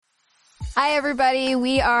Hi, everybody.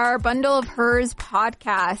 We are Bundle of Hers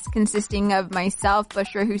podcast, consisting of myself,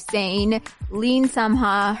 Bushra Hussein, Leen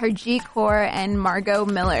Samha, Harjit Kaur, and Margaux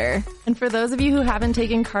Miller. And for those of you who haven't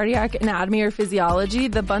taken cardiac anatomy or physiology,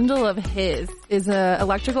 the Bundle of His is an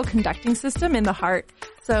electrical conducting system in the heart.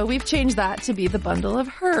 So we've changed that to be the Bundle of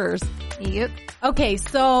Hers. Yep. Okay,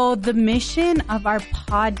 so the mission of our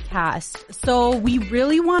podcast. So we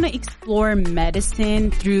really want to explore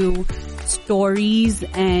medicine through stories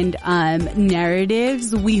and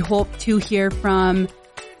narratives. We hope to hear from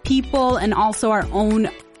people and also our own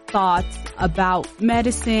thoughts about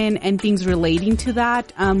medicine and things relating to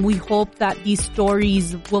that. We hope that these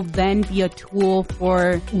stories will then be a tool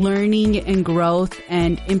for learning and growth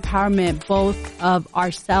and empowerment both of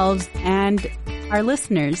ourselves and our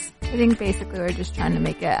listeners. I think basically we're just trying to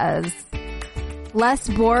make it as less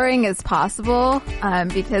boring as possible,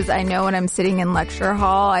 because I know when I'm sitting in lecture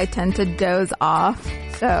hall, I tend to doze off.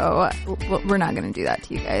 So we're not going to do that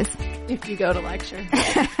to you guys. If you go to lecture.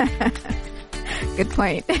 Good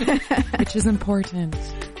point. Which is important.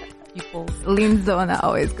 People. Leen's the one that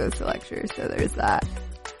always goes to lecture, so there's that.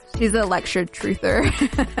 She's a lecture truther.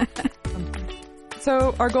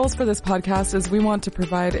 So our goals for this podcast is we want to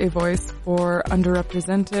provide a voice for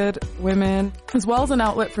underrepresented women, as well as an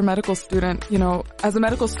outlet for medical student. You know, as a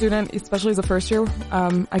medical student, especially as a first year,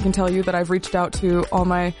 I can tell you that I've reached out to all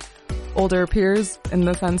my older peers in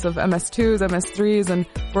the sense of MS2s, MS3s, and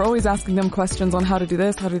we're always asking them questions on how to do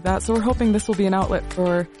this, how to do that. So we're hoping this will be an outlet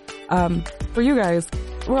for you guys.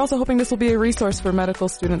 We're also hoping this will be a resource for medical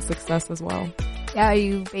student success as well. Yeah,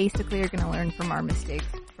 you basically are going to learn from our mistakes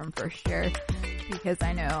from first year, because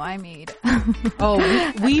I know I made.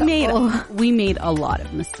 we made a lot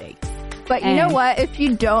of mistakes. But you know what? If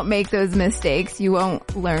you don't make those mistakes, you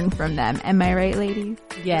won't learn from them. Am I right, ladies?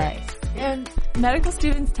 Yes. And medical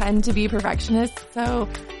students tend to be perfectionists, so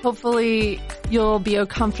hopefully you'll be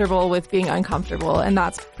comfortable with being uncomfortable, and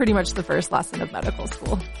that's pretty much the first lesson of medical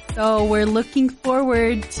school. So we're looking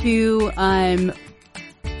forward to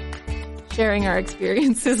sharing our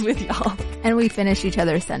experiences with y'all. And we finish each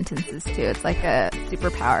other's sentences too. It's like a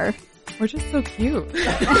superpower. We're just so cute.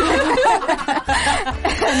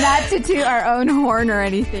 Not to toot our own horn or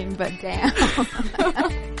anything, but damn.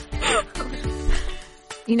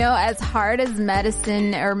 You know, as hard as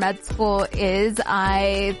medicine or med school is,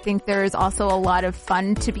 I think there's also a lot of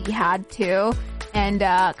fun to be had too. And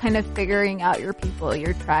kind of figuring out your people,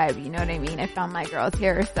 your tribe, you know what I mean? I found my girls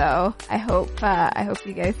here, so I hope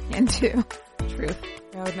you guys can too. Truth.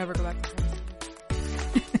 Yeah, I would never go back to chemistry.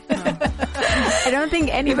 I don't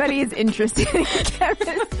think anybody is interested in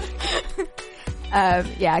chemistry.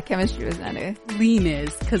 Chemistry was not a... Lean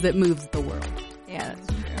is, because it moves the world. Yeah, that's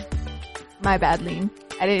true. My bad, Lean.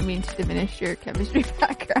 I didn't mean to diminish your chemistry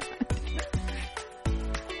background.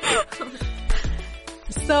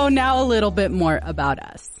 So now a little bit more about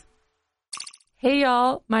us. Hey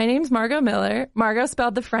y'all, my name's Margaux Miller. Margaux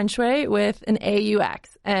spelled the French way with an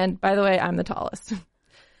A-U-X. And by the way, I'm the tallest.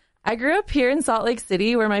 I grew up here in Salt Lake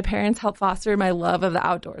City, where my parents helped foster my love of the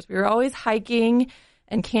outdoors. We were always hiking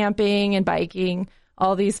and camping and biking,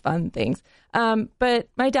 all these fun things. But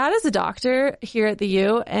my dad is a doctor here at the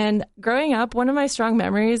U, and growing up, one of my strong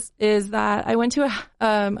memories is that I went to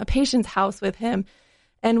a patient's house with him,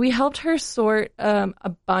 and we helped her sort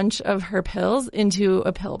a bunch of her pills into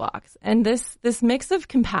a pill box. And this mix of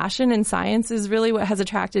compassion and science is really what has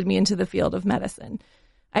attracted me into the field of medicine.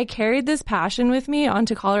 I carried this passion with me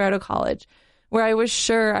onto Colorado College, where I was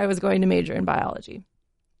sure I was going to major in biology.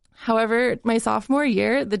 However, my sophomore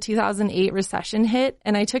year, the 2008 recession hit,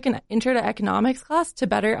 and I took an intro to economics class to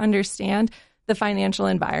better understand the financial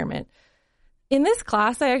environment. In this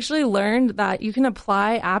class, I actually learned that you can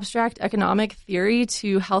apply abstract economic theory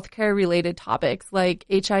to healthcare-related topics like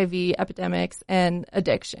HIV, epidemics, and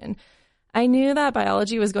addiction. I knew that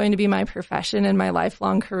biology was going to be my profession and my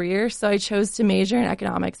lifelong career, so I chose to major in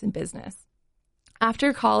economics and business.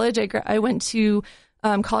 After college, I went to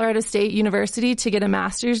Colorado State University to get a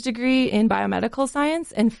master's degree in biomedical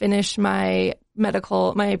science and finish my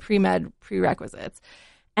pre-med prerequisites.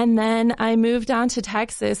 And then I moved down to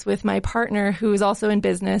Texas with my partner, who is also in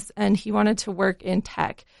business, and he wanted to work in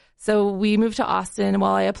tech. So we moved to Austin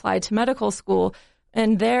while I applied to medical school,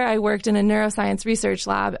 and there I worked in a neuroscience research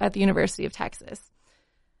lab at the University of Texas.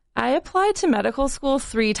 I applied to medical school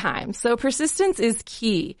 3 times, so persistence is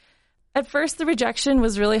key. At first, the rejection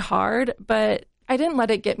was really hard, but I didn't let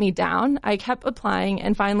it get me down. I kept applying,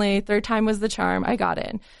 and finally, 3rd time was the charm. I got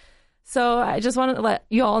in. So I just wanted to let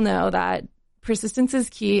you all know that persistence is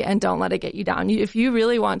key, and don't let it get you down. If you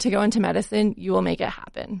really want to go into medicine, you will make it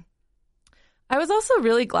happen. I was also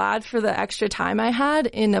really glad for the extra time I had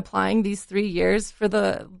in applying these 3 years for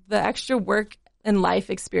the extra work and life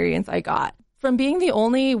experience I got. From being the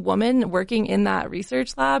only woman working in that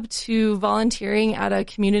research lab to volunteering at a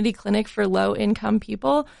community clinic for low-income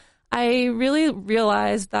people, I really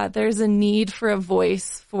realized that there's a need for a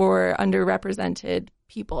voice for underrepresented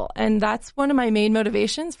people. And that's one of my main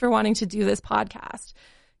motivations for wanting to do this podcast.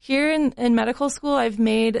 Here in medical school, I've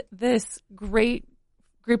made this great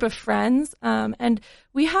group of friends, and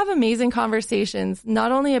we have amazing conversations,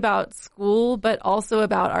 not only about school, but also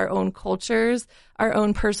about our own cultures, our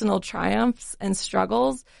own personal triumphs and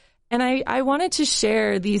struggles. And I wanted to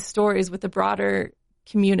share these stories with the broader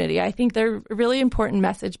community. I think they're a really important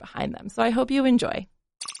message behind them. So I hope you enjoy.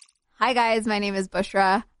 Hi guys, my name is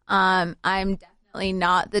Bushra. I'm definitely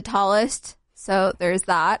not the tallest, so there's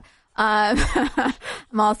that.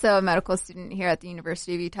 I'm also a medical student here at the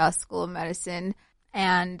University of Utah School of Medicine.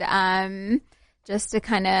 And just to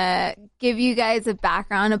kind of give you guys a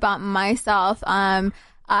background about myself,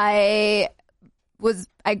 I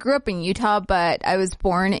grew up in Utah, but I was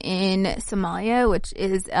born in Somalia, which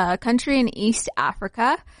is a country in East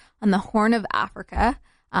Africa, on the Horn of Africa.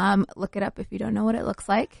 Look it up if you don't know what it looks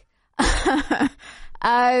like. So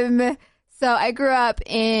I grew up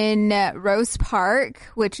in Rose Park,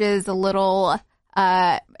 which is a little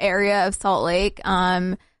area of Salt Lake.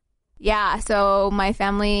 Yeah, so my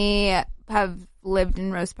family have lived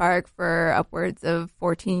in Rose Park for upwards of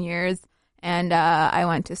 14 years, and I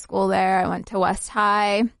went to school there. I went to West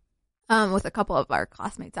High with a couple of our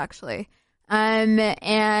classmates, actually. And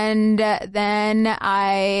then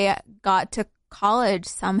I got to college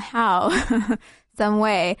somehow, some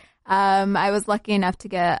way. I was lucky enough to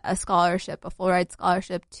get a scholarship, a full-ride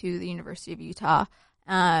scholarship to the University of Utah,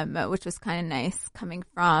 which was kind of nice coming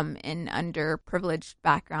from an underprivileged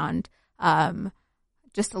background.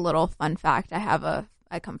 Just a little fun fact. I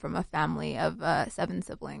come from a family of 7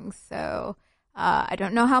 siblings. So, I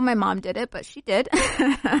don't know how my mom did it, but she did.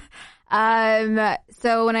 So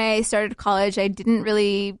when I started college, I didn't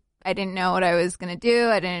know what I was going to do.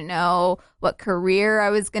 I didn't know what career I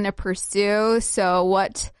was going to pursue. So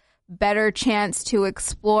what better chance to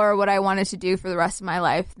explore what I wanted to do for the rest of my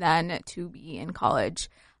life than to be in college.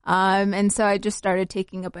 And so I just started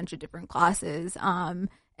taking a bunch of different classes. And,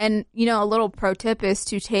 a little pro tip is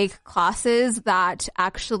to take classes that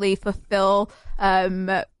actually fulfill,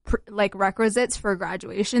 requisites for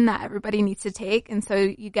graduation that everybody needs to take. And so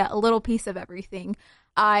you get a little piece of everything.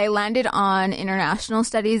 I landed on international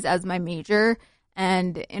studies as my major,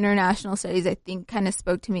 and international studies, I think, kind of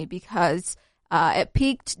spoke to me because it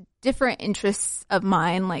piqued different interests of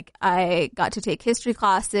mine. Like, I got to take history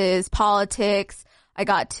classes, politics. I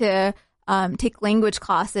got to take language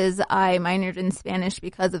classes. I minored in Spanish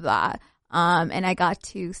because of that. And I got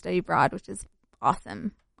to study abroad, which is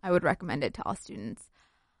awesome. I would recommend it to all students.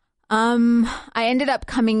 I ended up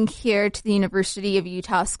coming here to the University of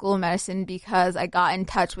Utah School of Medicine because I got in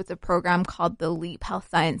touch with a program called the LEAP Health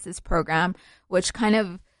Sciences Program, which kind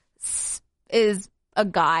of is a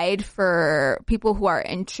guide for people who are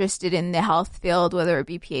interested in the health field, whether it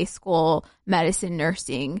be PA school, medicine,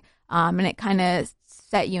 nursing. And it kind of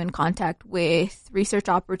set you in contact with research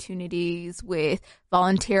opportunities, with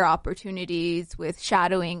volunteer opportunities, with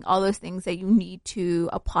shadowing, all those things that you need to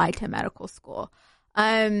apply to medical school.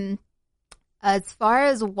 As far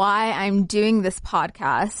as why I'm doing this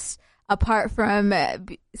podcast, apart from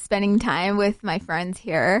spending time with my friends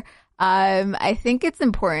here, I think it's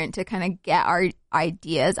important to kind of get our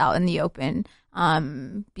ideas out in the open,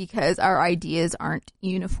 because our ideas aren't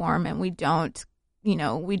uniform and we don't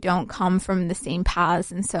come from the same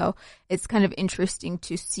paths. And so it's kind of interesting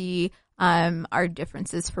to see our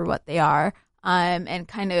differences for what they are, and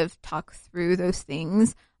kind of talk through those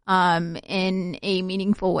things in a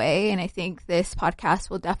meaningful way. And I think this podcast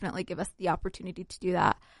will definitely give us the opportunity to do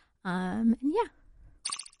that. And yeah.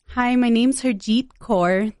 Hi, my name's Harjit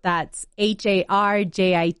Kaur. That's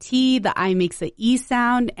Harjit. The I makes the E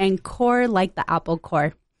sound, and core like the apple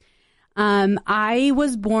core. I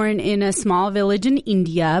was born in a small village in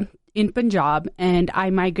India, in Punjab, and I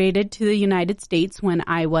migrated to the United States when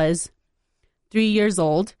I was 3 years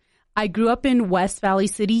old. I grew up in West Valley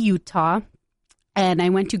City, Utah, and I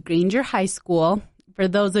went to Granger High School. For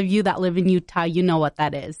those of you that live in Utah, you know what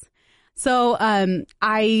that is. So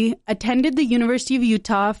I attended the University of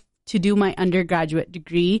Utah to do my undergraduate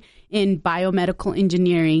degree in biomedical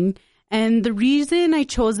engineering. And the reason I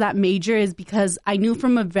chose that major is because I knew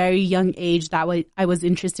from a very young age that I was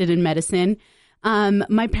interested in medicine.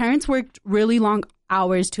 My parents worked really long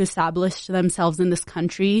hours to establish themselves in this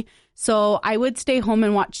country. So I would stay home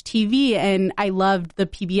and watch TV, and I loved the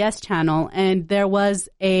PBS channel. And there was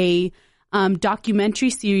a documentary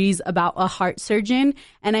series about a heart surgeon.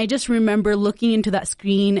 And I just remember looking into that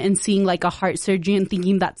screen and seeing like a heart surgeon and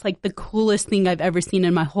thinking that's like the coolest thing I've ever seen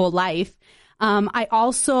in my whole life. I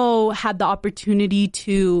also had the opportunity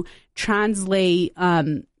to translate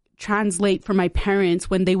for my parents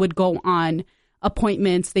when they would go on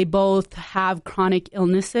appointments. They both have chronic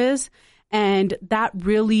illnesses, and that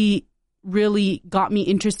really, really got me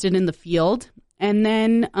interested in the field. And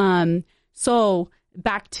then, so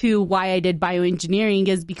back to why I did bioengineering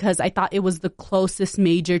is because I thought it was the closest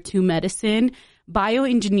major to medicine.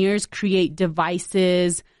 Bioengineers create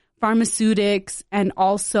devices, pharmaceutics, and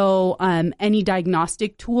also any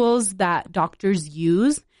diagnostic tools that doctors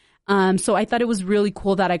use. So I thought it was really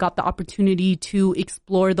cool that I got the opportunity to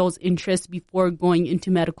explore those interests before going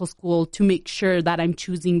into medical school to make sure that I'm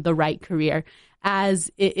choosing the right career, as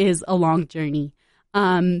it is a long journey.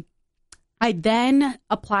 I then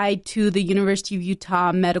applied to the University of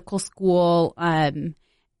Utah Medical School, and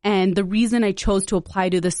the reason I chose to apply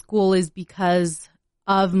to the school is because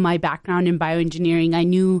of my background in bioengineering. I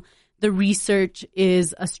knew the research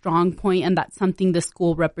is a strong point, and that's something the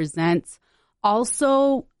school represents.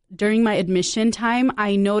 Also, during my admission time,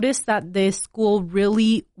 I noticed that this school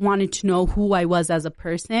really wanted to know who I was as a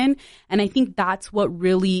person, and I think that's what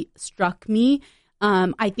really struck me.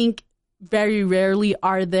 I think very rarely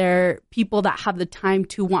are there people that have the time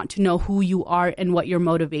to want to know who you are and what your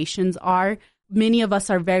motivations are. Many of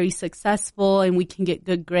us are very successful and we can get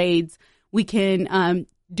good grades. We can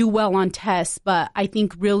do well on tests, but I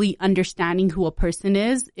think really understanding who a person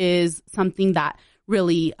is something that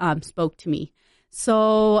really spoke to me.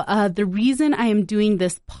 So the reason I am doing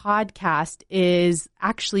this podcast is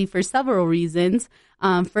actually for several reasons.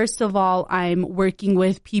 First of all, I'm working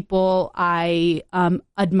with people I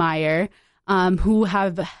admire, who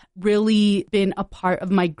have really been a part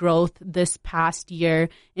of my growth this past year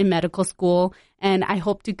in medical school, and I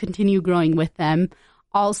hope to continue growing with them.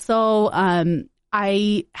 Also,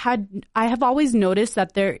 I have always noticed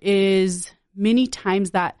that there is many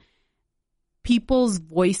times that people's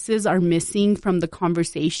voices are missing from the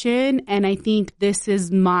conversation, and I think this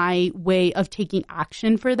is my way of taking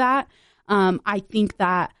action for that. I think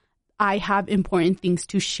that I have important things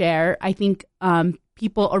to share. I think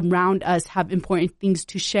people around us have important things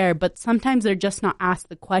to share, but sometimes they're just not asked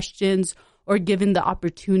the questions or given the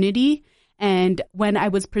opportunity. And when I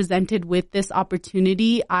was presented with this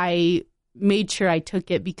opportunity, I made sure I took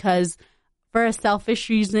it because for a selfish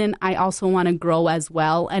reason, I also want to grow as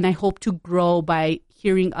well. And I hope to grow by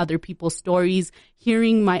hearing other people's stories,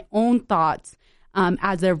 hearing my own thoughts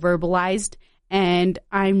as they're verbalized. And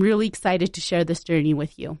I'm really excited to share this journey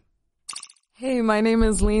with you. Hey, my name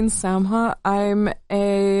is Leen Samha. I'm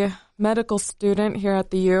a medical student here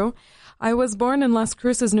at the U. I was born in Las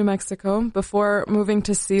Cruces, New Mexico, before moving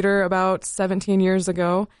to Cedar about 17 years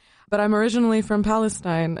ago. But I'm originally from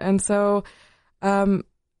Palestine. And so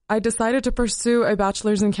I decided to pursue a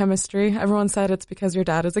bachelor's in chemistry. Everyone said it's because your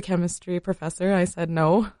dad is a chemistry professor. I said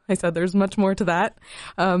no. I said there's much more to that.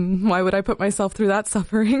 Why would I put myself through that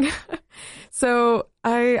suffering? So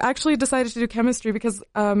I actually decided to do chemistry because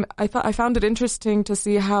I found it interesting to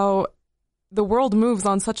see how the world moves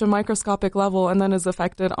on such a microscopic level and then is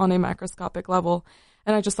affected on a macroscopic level.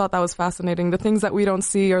 And I just thought that was fascinating. The things that we don't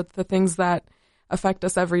see are the things that affect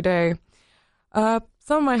us every day. Some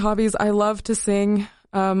of my hobbies, I love to sing.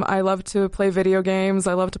 I love to play video games.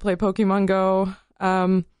 I love to play Pokemon Go.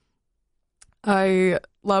 I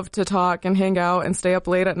love to talk and hang out and stay up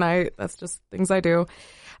late at night. That's just things I do.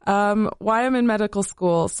 Why I'm in medical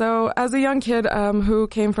school. So as a young kid who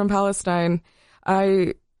came from Palestine,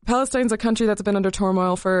 Palestine's a country that's been under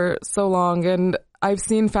turmoil for so long, and I've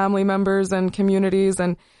seen family members and communities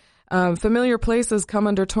and familiar places come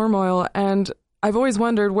under turmoil, and I've always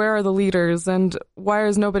wondered, where are the leaders and why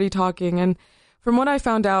is nobody talking? And from what I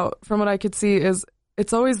found out, from what I could see, is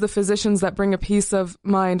it's always the physicians that bring a peace of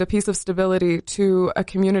mind, a peace of stability to a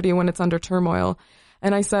community when it's under turmoil.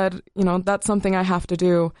 And I said, that's something I have to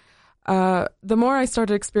do. The more I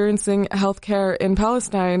started experiencing healthcare in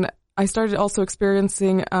Palestine, I started also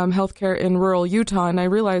experiencing healthcare in rural Utah, and I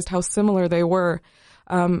realized how similar they were.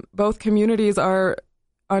 Both communities are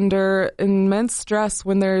under immense stress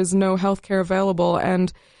when there is no healthcare available,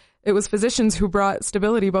 and it was physicians who brought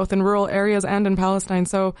stability both in rural areas and in Palestine.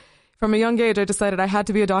 So from a young age, I decided I had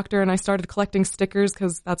to be a doctor, and I started collecting stickers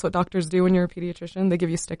because that's what doctors do when you're a pediatrician. They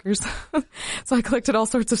give you stickers. So I collected all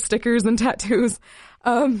sorts of stickers and tattoos,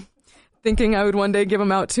 thinking I would one day give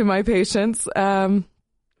them out to my patients. And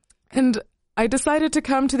I decided to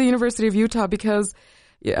come to the University of Utah because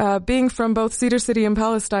being from both Cedar City and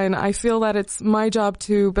Palestine, I feel that it's my job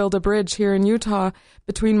to build a bridge here in Utah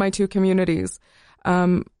between my two communities.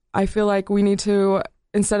 I feel like we need to,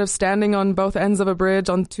 instead of standing on both ends of a bridge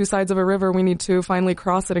on two sides of a river, we need to finally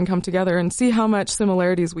cross it and come together and see how much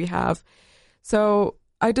similarities we have. So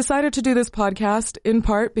I decided to do this podcast in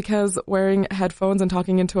part because wearing headphones and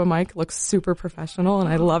talking into a mic looks super professional and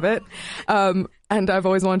I love it. And I've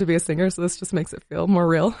always wanted to be a singer, so this just makes it feel more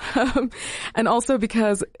real. And also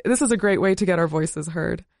because this is a great way to get our voices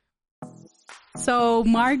heard. So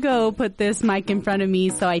Margaux put this mic in front of me,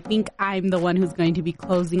 so I think I'm the one who's going to be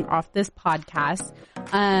closing off this podcast.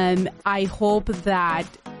 I hope that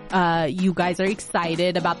you guys are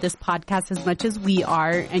excited about this podcast as much as we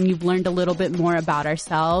are, and you've learned a little bit more about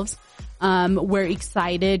ourselves. We're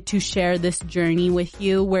excited to share this journey with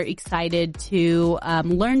you. We're excited to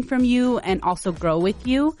learn from you and also grow with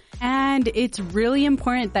you. And it's really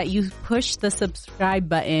important that you push the subscribe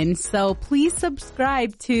button. So please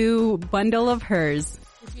subscribe to Bundle of Hers.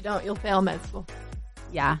 If you don't, you'll fail med school.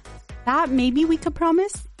 Yeah. That maybe we could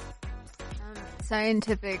promise.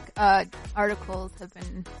 Scientific articles have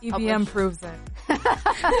been EBM proves it.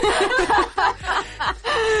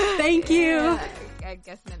 Thank you. I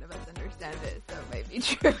guess none of us understand it, so it might be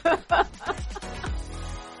true.